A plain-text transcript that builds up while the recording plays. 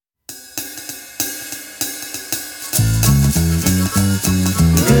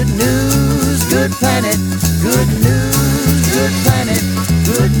planet. Good news, good planet.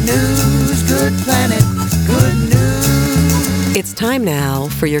 Good news, good planet. Good news. It's time now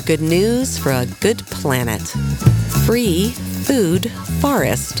for your good news for a good planet. Free food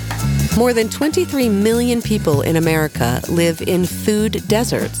forest. More than 23 million people in America live in food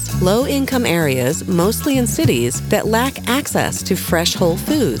deserts, low-income areas, mostly in cities, that lack access to fresh whole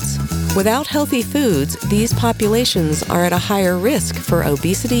foods. Without healthy foods, these populations are at a higher risk for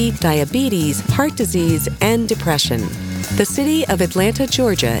obesity, diabetes, heart disease, and depression. The city of Atlanta,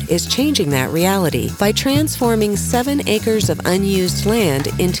 Georgia, is changing that reality by transforming 7 acres of unused land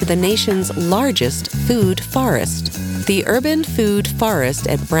into the nation's largest food forest. The urban food forest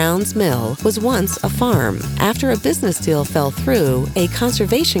at Browns Mill was once a farm. After a business deal fell through, a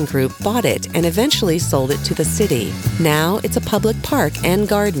conservation group bought it and eventually sold it to the city. Now it's a public park and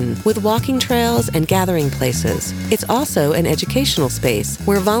garden with walking trails and gathering places. It's also an educational space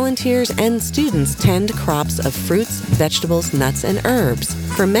where volunteers and students tend crops of fruits, vegetables, nuts, and herbs.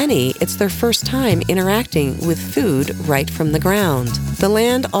 For many, it's their first time interacting with food right from the ground. The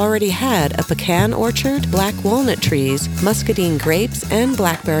land already had a pecan orchard, black walnut trees, muscadine grapes, and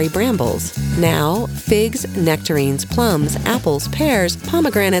blackberry brambles. Now, figs, nectarines, plums, apples, pears,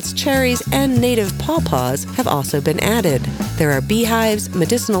 pomegranates, cherries, and native pawpaws have also been added. There are beehives,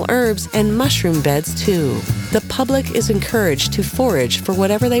 medicinal herbs, and mushroom beds too. The public is encouraged to forage for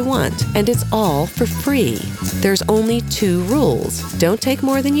whatever they want, and it's all for free. There's only 2 rules. Don't take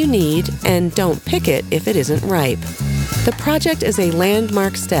more than you need, and don't pick it if it isn't ripe. The project is a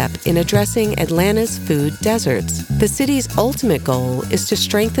landmark step in addressing Atlanta's food deserts. The city's ultimate goal is to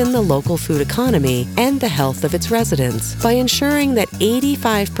strengthen the local food economy and the health of its residents by ensuring that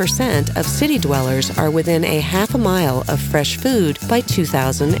 85% of city dwellers are within a half a mile of fresh food by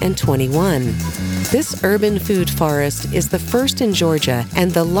 2021. This urban food forest is the first in Georgia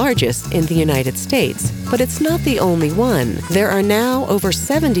and the largest in the United States, but it's not the only one. There are now over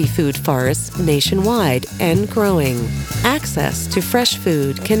 70 food forests nationwide and growing. Access to fresh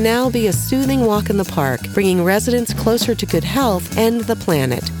food can now be a soothing walk in the park, bringing residents closer to good health and the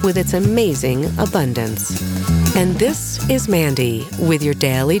planet with its amazing abundance. And this is Mandy with your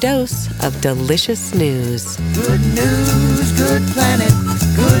daily dose of delicious news. Good news, good planet.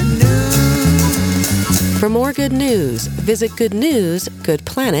 Good news. For more good news, visit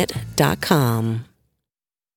goodnewsgoodplanet.com.